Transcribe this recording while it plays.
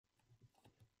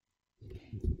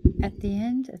At the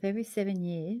end of every 7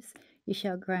 years, you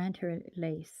shall grant a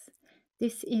release.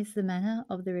 This is the manner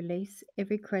of the release.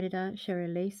 Every creditor shall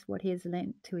release what he has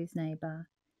lent to his neighbour.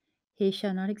 He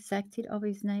shall not exact it of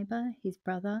his neighbour, his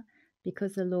brother,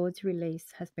 because the Lord's release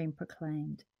has been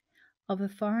proclaimed. Of a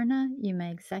foreigner you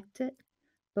may exact it,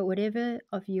 but whatever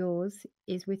of yours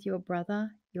is with your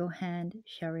brother, your hand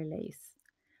shall release.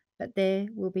 But there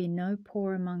will be no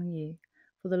poor among you,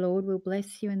 for the Lord will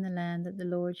bless you in the land that the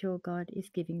Lord your God is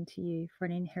giving to you for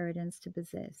an inheritance to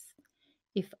possess.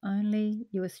 If only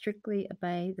you will strictly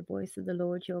obey the voice of the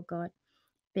Lord your God,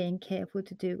 being careful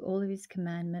to do all of his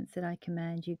commandments that I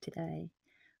command you today.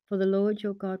 For the Lord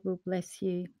your God will bless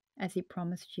you as he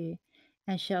promised you,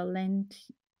 and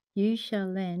you shall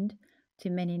lend to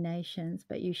many nations,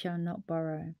 but you shall not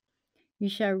borrow. You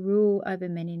shall rule over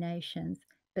many nations,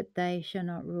 but they shall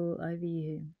not rule over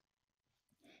you.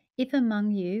 If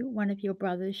among you one of your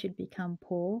brothers should become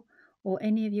poor, or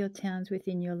any of your towns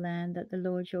within your land that the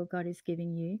Lord your God is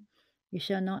giving you, you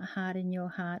shall not harden your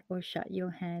heart or shut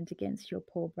your hand against your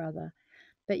poor brother,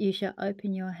 but you shall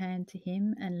open your hand to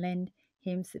him and lend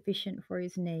him sufficient for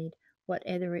his need,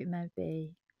 whatever it may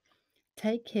be.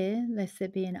 Take care lest there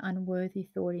be an unworthy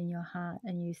thought in your heart,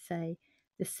 and you say,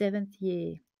 the 7th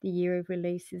year, the year of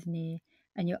release is near,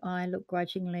 and your eye look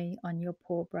grudgingly on your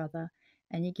poor brother,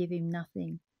 and you give him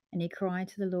nothing, and he cry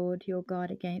to the Lord your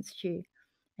God against you,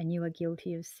 and you are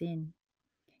guilty of sin.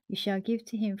 You shall give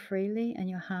to him freely, and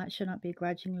your heart shall not be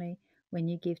grudgingly when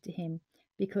you give to him,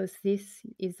 because this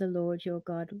is the Lord your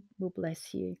God will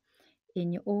bless you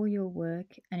in all your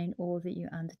work and in all that you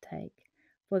undertake,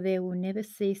 for there will never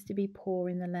cease to be poor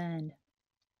in the land.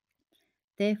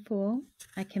 Therefore,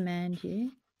 I command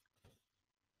you,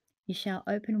 you shall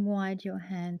open wide your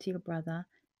hand to your brother,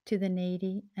 to the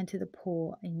needy, and to the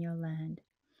poor in your land.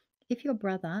 If your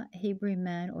brother, Hebrew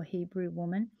man or Hebrew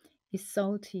woman, is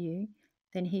sold to you,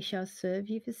 then he shall serve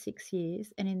you for 6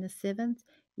 years, and in the 7th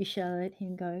you shall let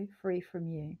him go free from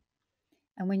you.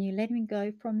 And when you let him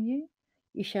go from you,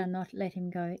 you shall not let him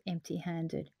go empty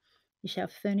handed. You shall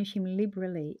furnish him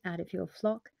liberally out of your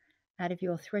flock, out of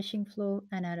your threshing floor,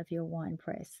 and out of your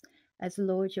winepress. As the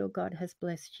Lord your God has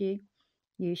blessed you,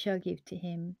 you shall give to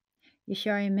him. You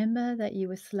shall remember that you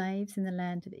were slaves in the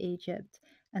land of Egypt,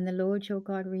 and the Lord your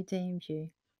God redeemed you.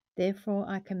 Therefore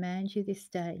I command you this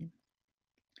day.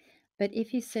 But if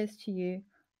he says to you,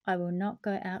 I will not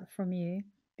go out from you,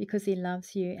 because he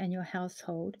loves you and your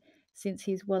household, since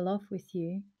he is well off with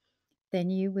you, then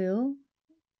you will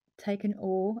take an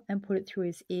oar and put it through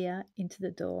his ear into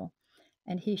the door,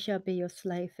 and he shall be your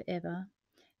slave forever.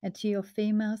 And to your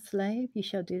female slave you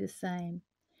shall do the same.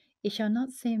 It shall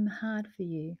not seem hard for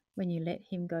you when you let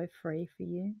him go free for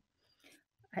you.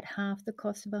 At half the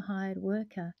cost of a hired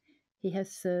worker, he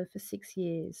has served for 6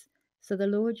 years. So the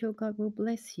Lord your God will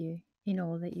bless you in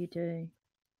all that you do.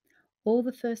 All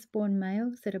the firstborn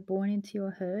males that are born into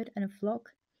your herd and flock,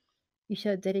 you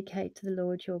shall dedicate to the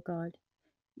Lord your God.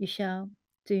 You shall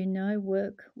do no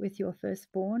work with your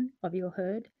firstborn of your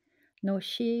herd, nor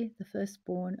shear the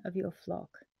firstborn of your flock.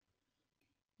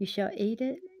 You shall eat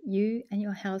it, you and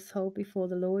your household, before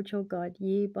the Lord your God,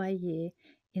 year by year,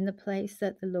 in the place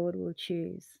that the Lord will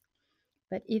choose.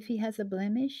 But if he has a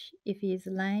blemish, if he is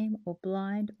lame or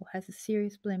blind or has a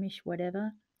serious blemish,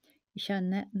 whatever, you shall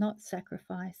not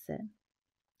sacrifice it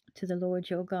to the Lord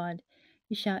your God.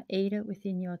 You shall eat it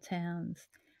within your towns.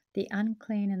 The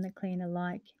unclean and the clean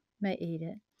alike may eat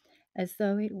it, as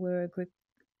though it were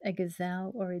a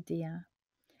gazelle or a deer.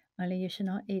 Only you shall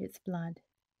not eat its blood.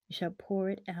 You shall pour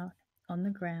it out on the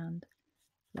ground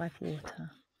like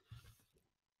water.